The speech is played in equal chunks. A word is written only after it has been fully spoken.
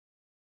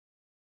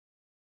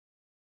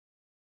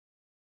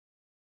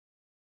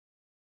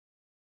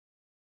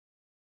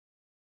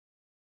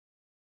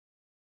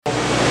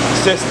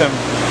system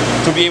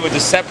to be able to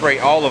separate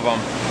all of them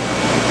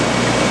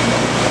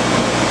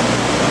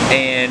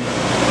and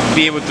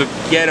be able to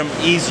get them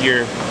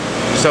easier.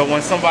 So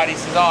when somebody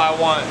says, oh, I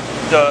want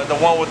the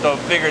one with the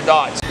bigger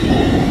dots.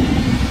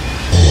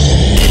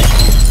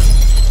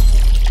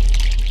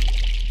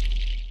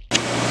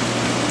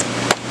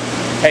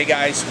 Hey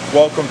guys,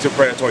 welcome to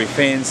Predatory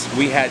Fins.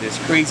 We had this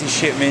crazy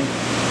shipment.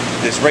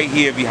 This right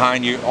here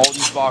behind you. All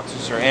these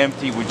boxes are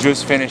empty. We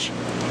just finished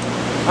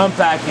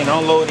unpacking,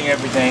 unloading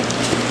everything.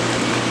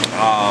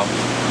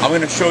 I'm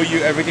going to show you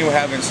everything we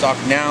have in stock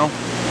now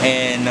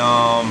and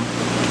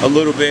a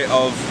little bit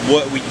of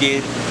what we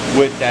did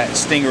with that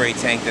Stingray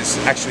tank that's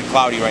actually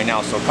cloudy right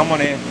now. So come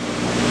on in.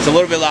 It's a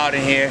little bit loud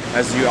in here,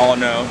 as you all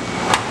know.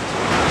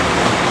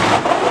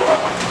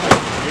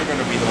 You're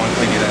going to be the one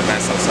cleaning that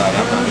mess outside.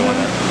 I'm not doing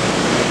that.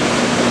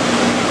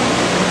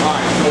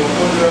 Alright, so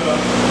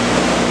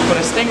for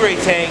the Stingray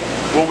tank,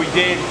 what we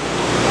did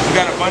is we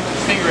got a bunch of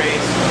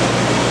Stingrays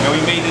and we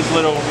made this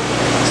little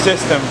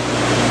system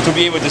to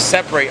be able to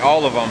separate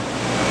all of them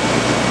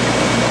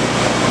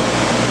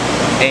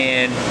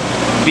and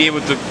be able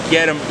to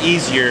get them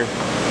easier.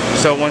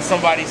 So when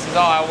somebody says,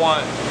 oh, I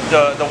want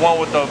the one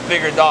with the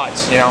bigger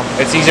dots, you know,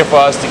 it's easier for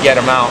us to get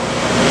them out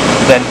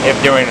than if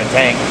they're in a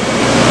tank.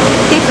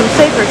 Keeps them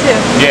safer too.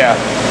 Yeah.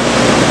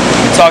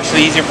 It's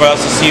actually easier for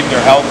us to see if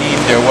they're healthy,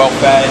 if they're well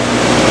fed.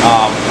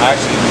 I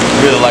actually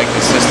really like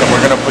this system.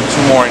 We're going to put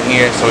 2 more in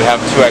here so we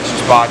have 2 extra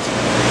spots.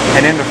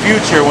 And in the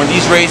future, when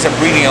these rays are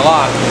breeding a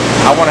lot,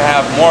 I want to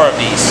have more of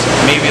these.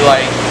 Maybe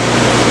like,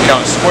 you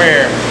know,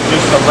 square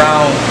just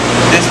around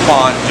this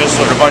pond, just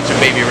with a bunch of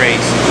baby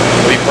rays.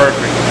 It'll be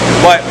perfect.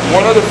 But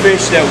one other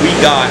fish that we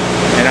got,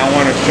 and I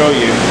want to show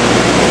you,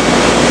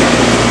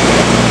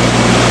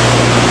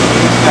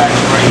 this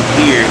guy's right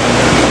here.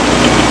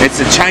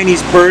 It's a Chinese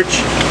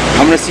perch.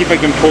 I'm going to see if I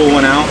can pull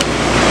one out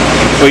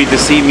for you to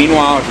see.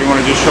 Meanwhile, if you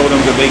want to just show them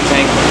the big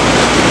tank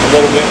a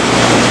little bit.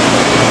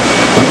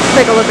 Let's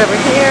take a look over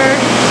here.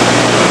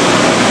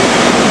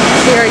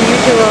 See our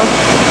usual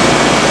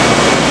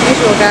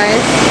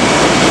guys.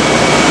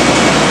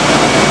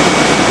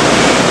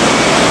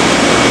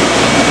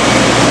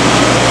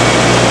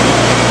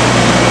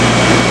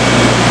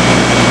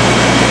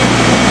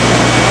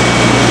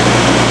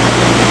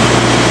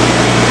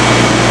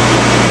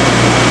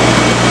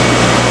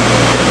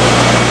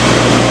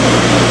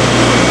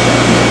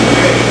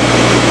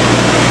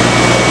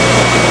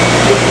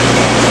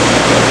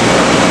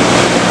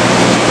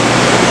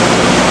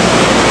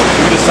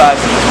 Size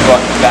of this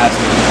bastard.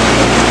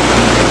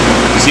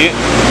 See it?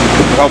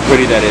 Look how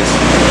pretty that is.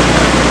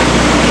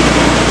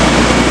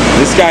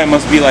 This guy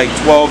must be like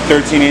 12,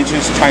 13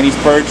 inches, Chinese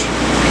perch.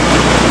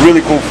 Really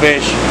cool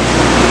fish.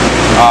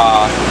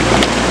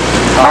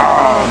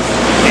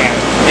 Damn.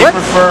 They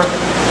prefer.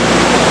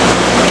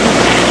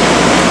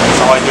 That's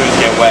all I do is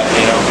get wet,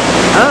 you know.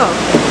 Oh.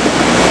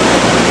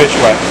 Fish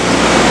wet.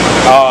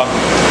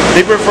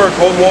 They prefer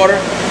cold water.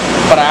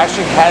 But I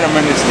actually had them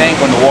in this tank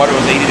when the water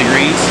was 80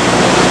 degrees,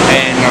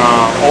 and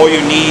all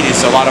you need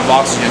is a lot of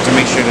oxygen to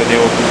make sure that they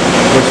will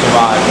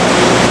survive.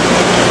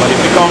 But if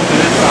you come to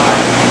this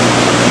side,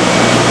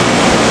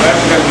 we're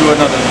actually going to do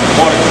another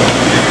water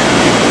change.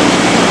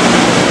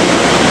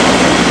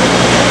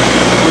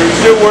 We're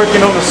still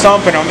working on the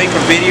sump, and I'll make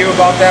a video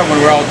about that when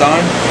we're all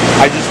done.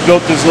 I just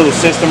built this little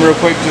system real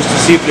quick just to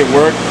see if it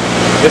worked.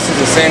 This is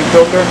a sand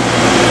filter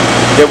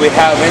that we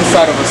have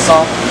inside of a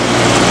sump,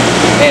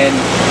 and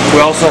we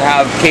also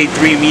have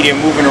K3 media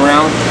moving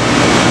around.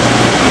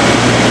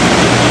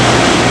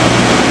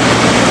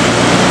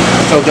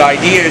 So the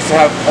idea is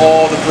to have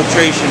all the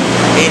filtration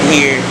in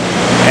here,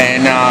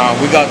 and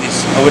we got these,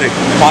 what are they,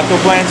 pato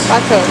plants?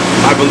 Pato.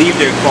 I believe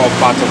they're called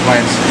pato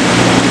plants.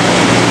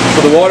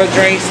 So the water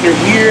drains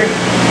through here,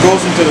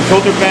 goes into the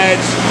filter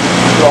pads,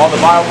 through all the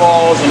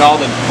bivalves and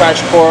all the crash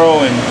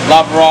coral and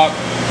lava rock,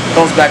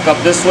 comes back up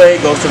this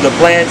way, goes to the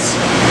plants,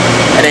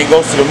 and then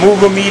goes to the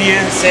mover media,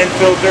 sand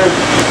filter,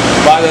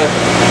 by the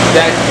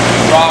deck,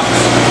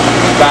 rocks,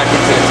 back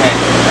into the tank.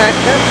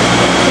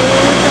 So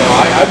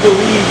I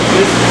believe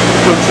this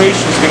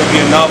filtration is going to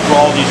be enough for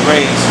all these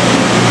rays.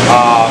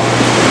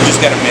 We just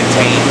got to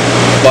maintain.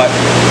 But,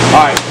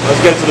 alright,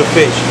 let's get to the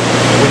fish.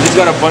 We just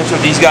got a bunch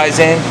of these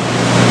guys in.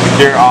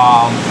 They're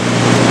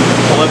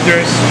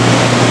polypters,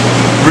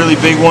 really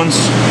big ones.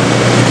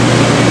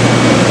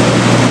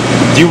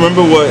 Do you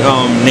remember what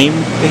name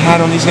they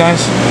had on these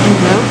guys?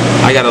 No.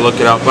 I gotta look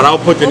it up, but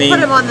I'll put the name. Put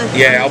them on the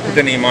I'll put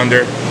the name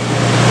under.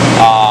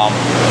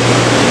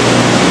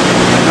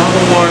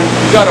 Another one.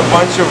 We got a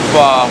bunch of.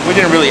 We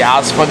didn't really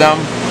ask for them,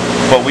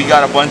 but we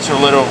got a bunch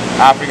of little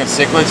African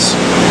cichlids,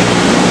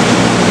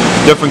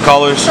 different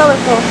colors.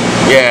 Colorful.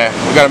 Yeah,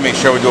 we gotta make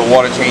sure we do a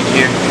water change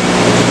here.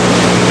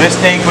 This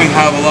tank we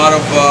have a lot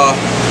of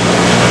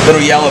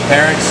little yellow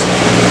parrots.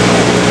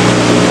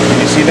 Can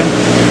you see them?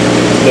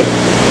 Look.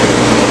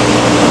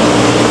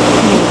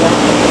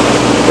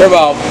 They're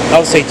about, I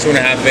would say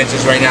 2.5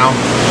 inches right now.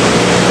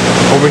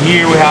 Over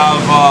here we have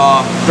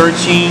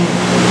 13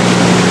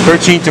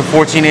 to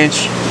 14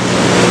 inch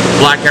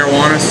black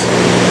arowanas.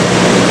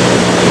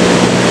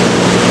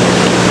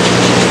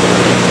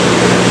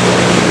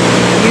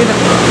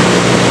 Beautiful.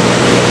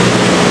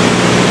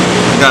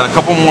 Got a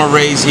couple more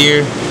rays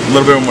here, a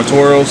little bit more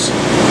Toros.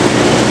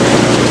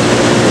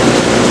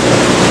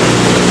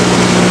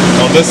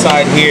 On this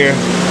side here,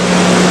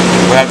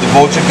 we have the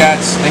vulture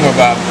cats. I think we've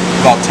got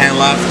about 10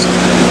 left.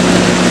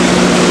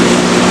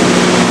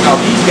 Now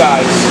these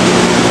guys,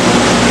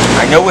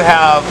 I know we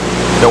have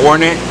the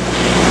Ornate,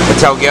 the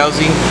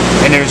Talgelsi,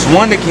 and there's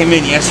one that came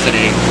in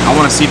yesterday. I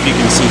want to see if you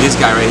can see this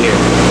guy right here.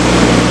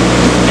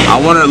 I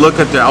want to look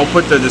at I'll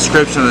put the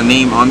description of the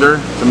name under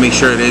to make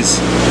sure it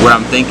is what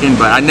I'm thinking,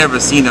 but I've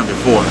never seen them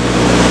before.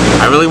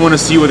 I really want to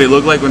see what they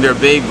look like when they're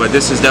big, but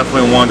this is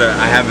definitely one that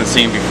I haven't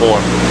seen before.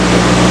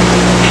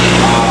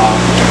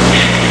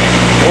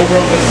 Over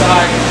on this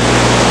side,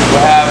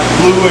 we have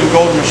blue and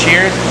gold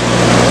machired.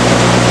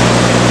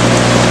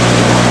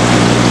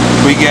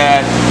 We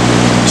got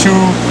 2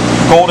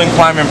 golden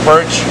climbing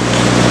perch.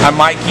 I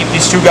might keep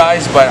these 2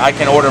 guys, but I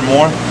can order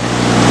more.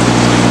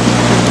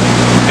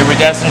 The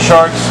iridescent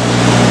sharks.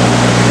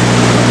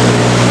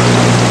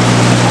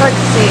 Hard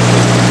to see.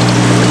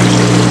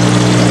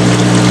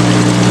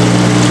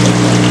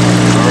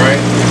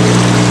 Alright.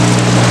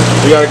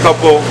 We got a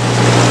couple.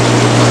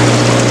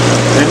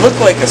 They look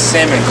like a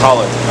salmon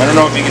color. I don't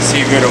know if you can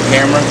see good on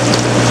camera.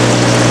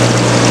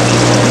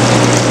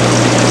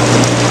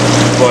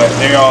 But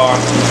they are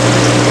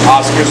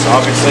Oscars,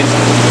 obviously.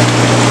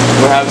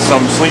 We have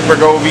some sleeper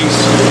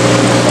gobies.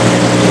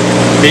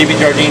 Baby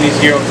Jardinis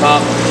here on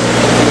top.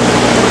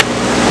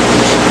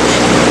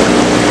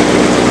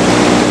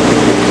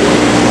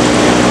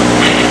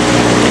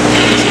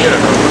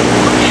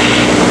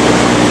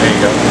 There you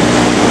go.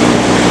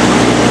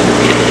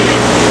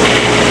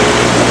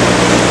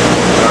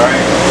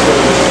 Alright, so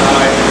this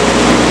side.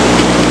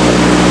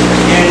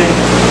 Again,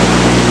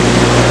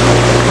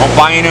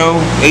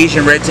 albino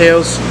Asian red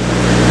tails.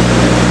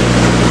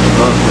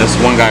 Oh, that's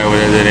one guy over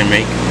there that didn't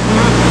make.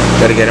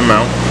 Gotta get him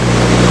out.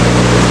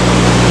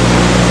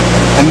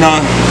 And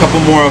a couple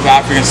more of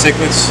African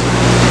cichlids.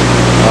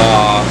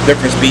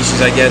 Different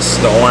species, I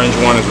guess. The orange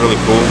one is really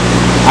cool.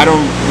 I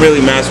don't really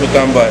mess with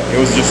them, but it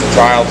was just a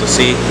trial to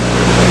see.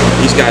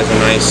 These guys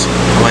are nice.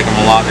 I like them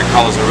a lot. Their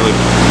colors are really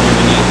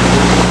neat.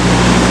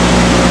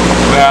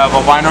 We have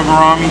albino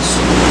gouramis,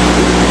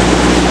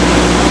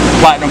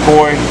 platinum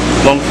koi,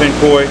 lungfin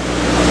koi,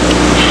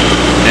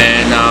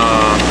 and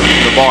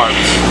the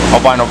barbs,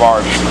 albino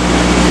barbs.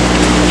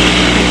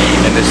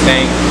 And this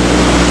thing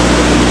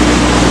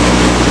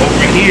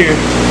over here,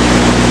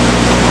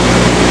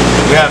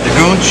 we have the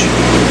goonch.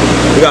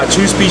 We got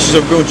 2 species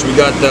of goonch. We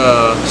got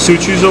the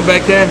Suchuzo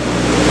back there,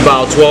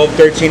 about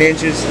 12-13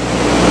 inches.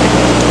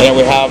 And then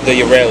we have the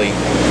Ureli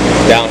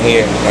down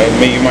here.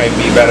 Maybe you might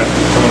be better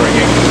coming right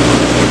here.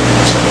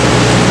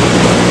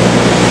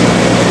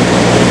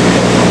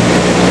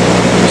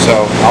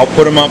 So I'll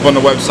put them up on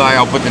the website.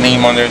 I'll put the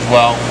name on there as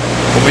well.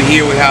 Over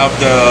here we have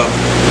the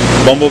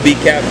bumblebee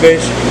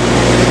catfish.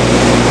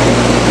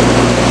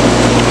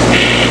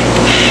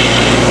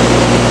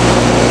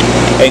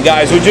 And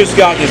guys, we just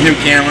got this new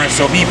camera,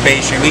 so be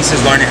patient.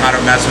 Lisa's learning how to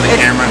mess with the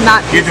camera.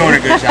 You're doing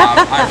a good job.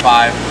 High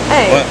five.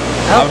 Hey. Well,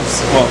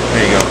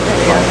 there you go.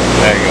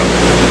 There you go.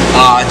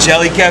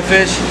 Jelly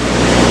catfish.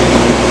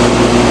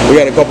 We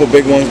got a couple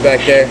big ones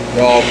back there.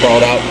 They're all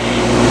crawled out.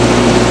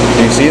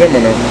 Can you see them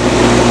or no?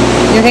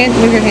 Your hand,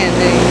 move your hand.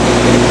 There you go.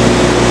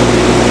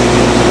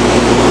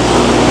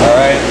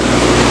 Alright.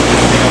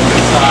 On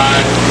this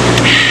side.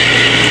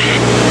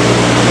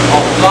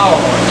 Oh, flower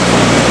ones.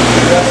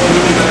 That's a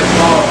really nice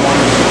flower one.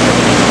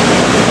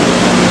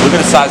 Look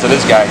at the size of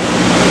this guy.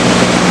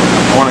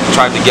 I want to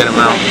try to get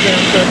him out. Get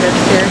him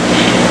focused here.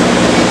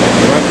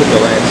 You might put the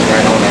lens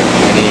right on it,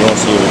 and then you won't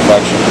see a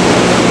reflection.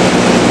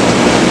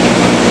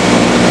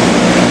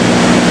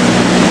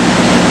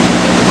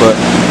 But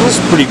this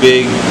is pretty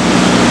big.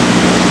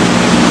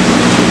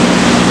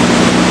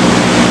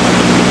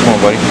 Come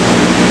on, buddy.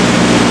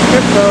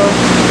 Beautiful.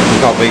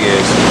 Look how big it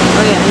is.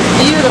 Oh yeah, it's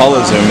beautiful. The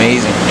colors are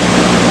amazing.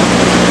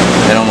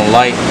 And on the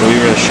light, we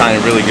really shine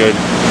it really good.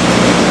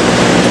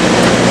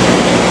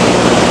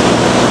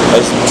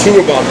 There's 2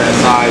 about that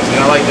size, and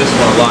I like this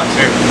one a lot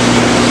too.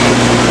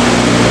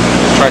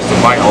 It tries to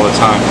bite all the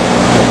time.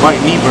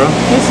 Bite me, bro.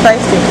 He's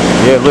spicy.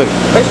 Yeah, look.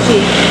 Where's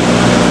Chi?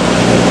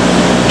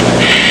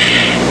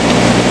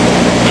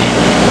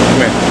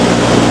 Come here.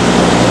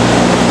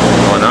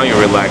 Oh, now you're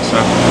relaxed,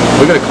 huh?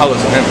 Look at the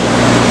colors of him.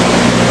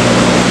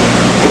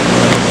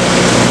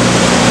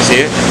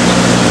 See it?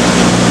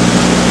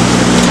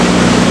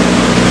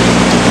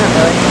 Not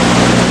really.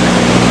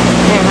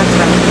 Yeah, that's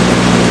fine.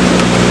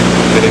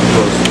 Get in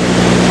close.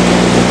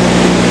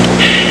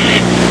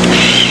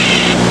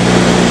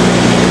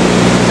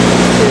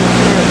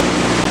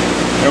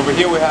 And over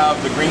here we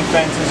have the green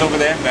fences over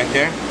there, back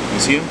there. You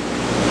see them?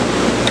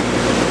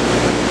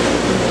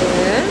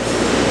 Yes.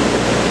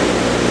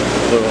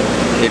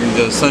 Hitting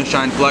the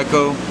sunshine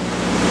pleco.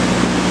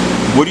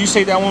 What do you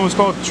say that one was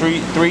called?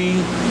 Three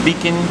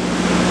beacon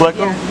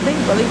pleco? Yeah, I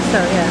believe so,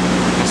 yeah.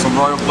 And some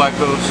royal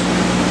plecos.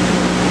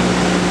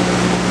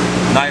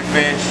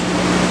 Knifefish.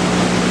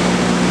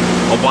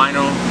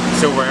 Albino,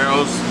 silver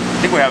arrows.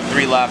 think we have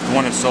 3 left.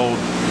 One is sold.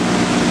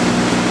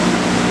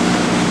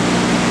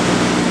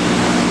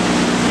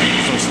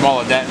 Some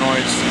smaller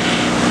detenoids.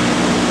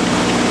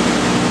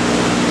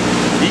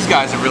 These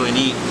guys are really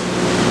neat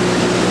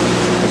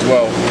as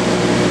well.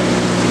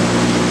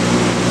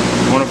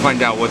 I want to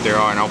find out what they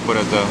are, and I'll put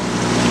at the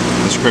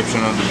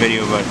description of the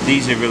video, but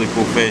these are really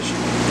cool fish.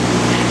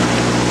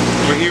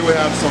 Over here we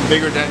have some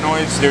bigger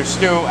detenoids. They're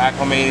still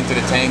acclimating to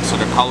the tank, so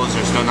the colors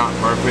are still not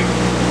perfect.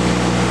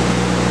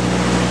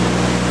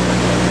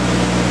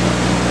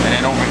 And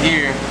then over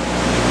here,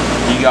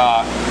 you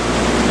got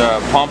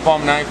the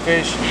pom-pom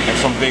knifefish and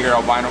some bigger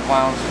albino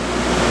clowns.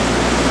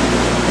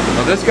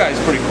 Now this guy is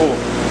pretty cool.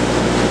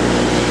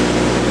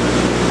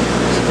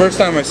 It's the first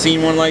time I've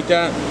seen one like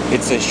that.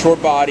 It's a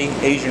short body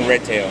Asian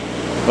red tail.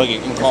 Look, you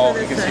can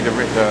see the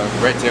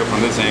red tail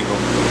from this angle.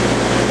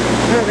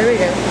 Oh, there we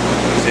go.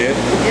 See it?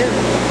 Yeah.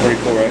 Pretty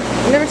cool, right?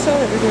 I never saw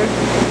that before.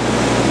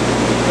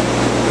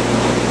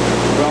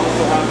 We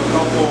also have a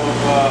couple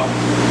of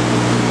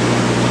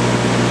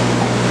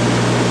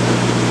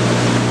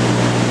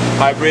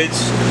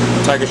hybrids,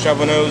 tiger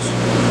shovel nose.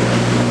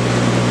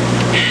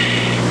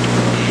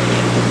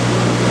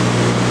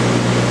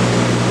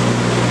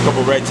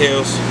 Couple red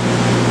tails.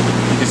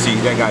 You can see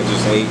that guy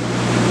just ate.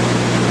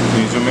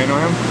 Can you zoom in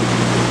on him?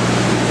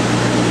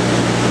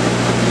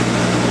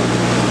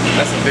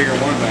 That's a bigger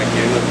one back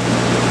here, look.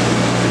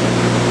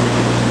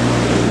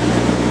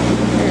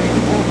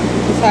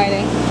 He's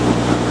hiding.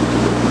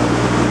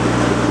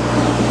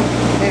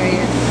 There he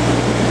is.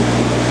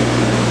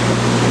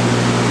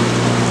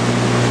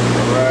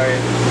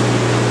 Alright.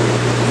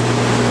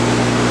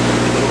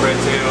 Little red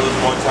tails,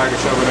 one tiger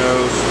shovel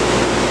nose.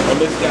 On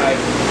this guy,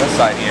 this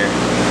side here,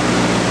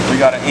 we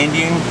got an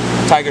Indian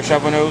tiger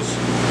shovel nose.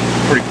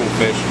 Pretty cool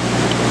fish.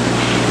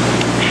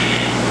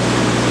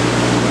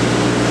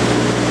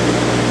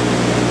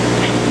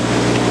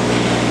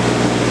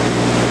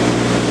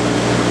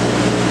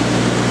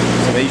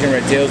 Asian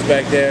red tails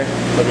back there,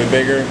 a little bit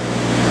bigger.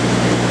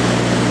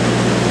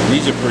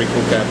 These are pretty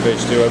cool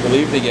catfish too. I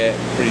believe they get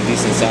pretty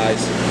decent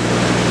size.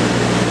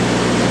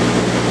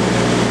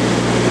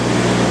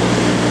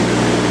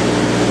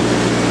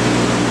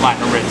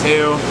 Platinum red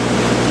tail.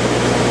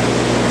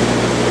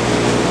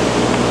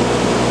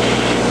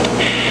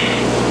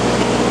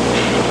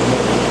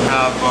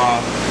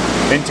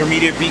 Have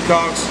intermediate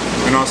peacocks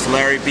and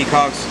oscillary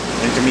peacocks.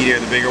 Intermediate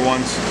are the bigger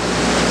ones.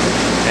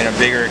 And a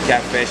bigger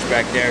catfish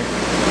back there.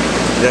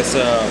 That's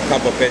a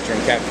couple fish from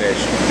catfish.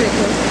 Pretty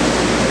cool.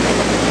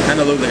 Kind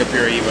of look like a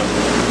pure Eva.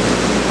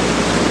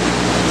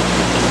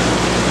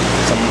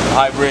 Some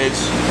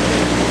hybrids.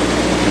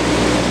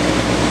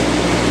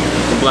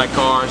 The black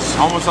cars.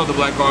 Almost all the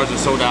black cars are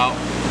sold out.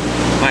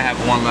 Might have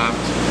one left.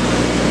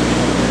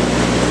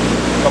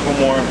 A couple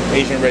more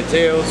Asian red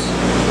tails.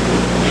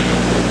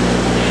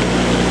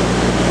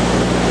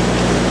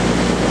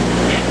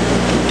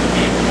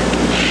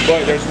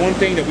 But there's one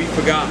thing that we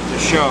forgot to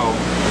show,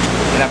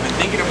 and I've been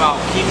thinking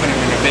about keeping them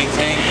in a big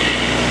tank.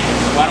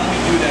 Why don't we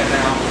do that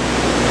now?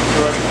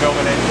 We're already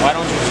filming it. Why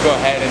don't you just go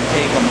ahead and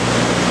take them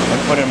and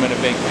put them in a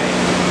big tank?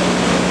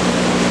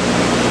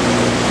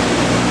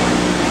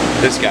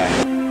 This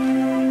guy.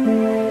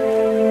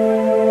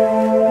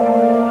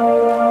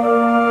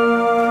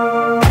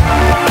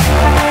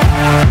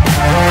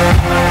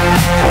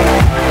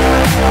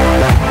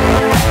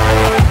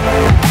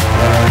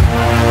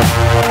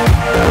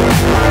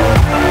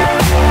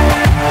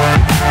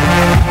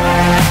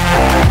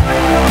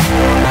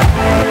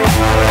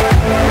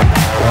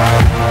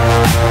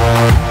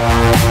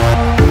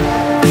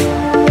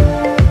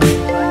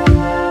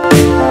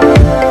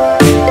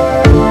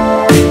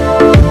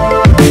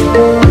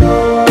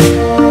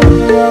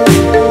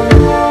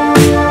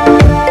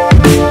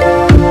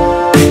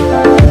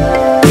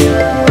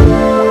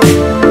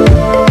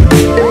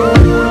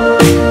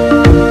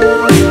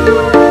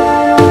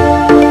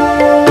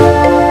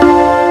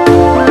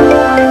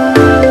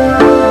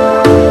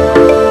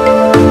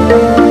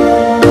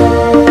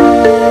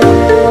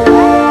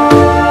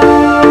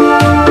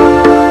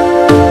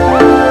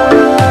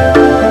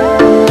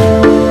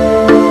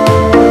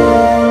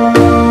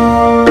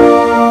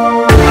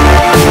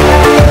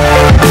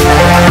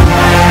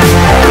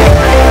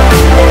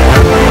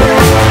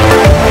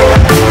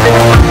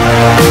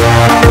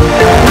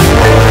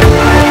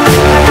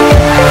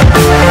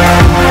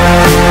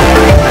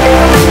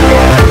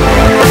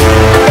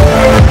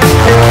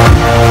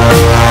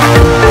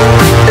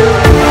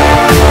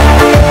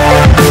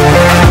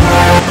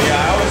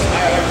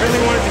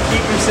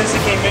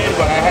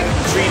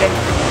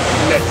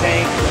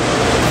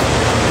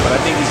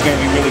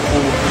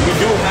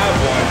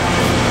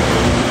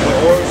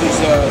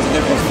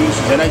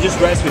 And I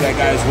just rescued that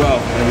guy as well,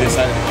 and we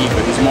decided to keep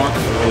it. His mark is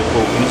really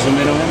cool. Can you zoom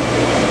in on him?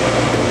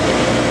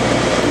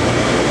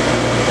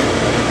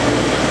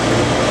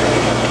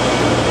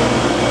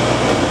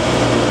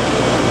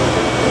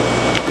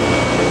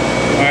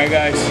 Alright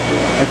guys,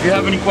 if you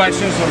have any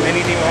questions on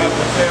anything we have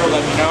for sale,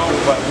 let me know.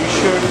 But we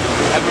should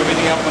have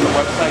everything up on the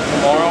website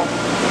tomorrow.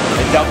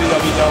 If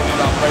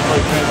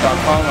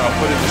www.redboytrends.com, and I'll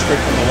put it in the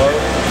description below.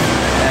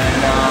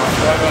 And if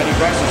you have any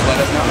questions,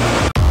 let us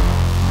know.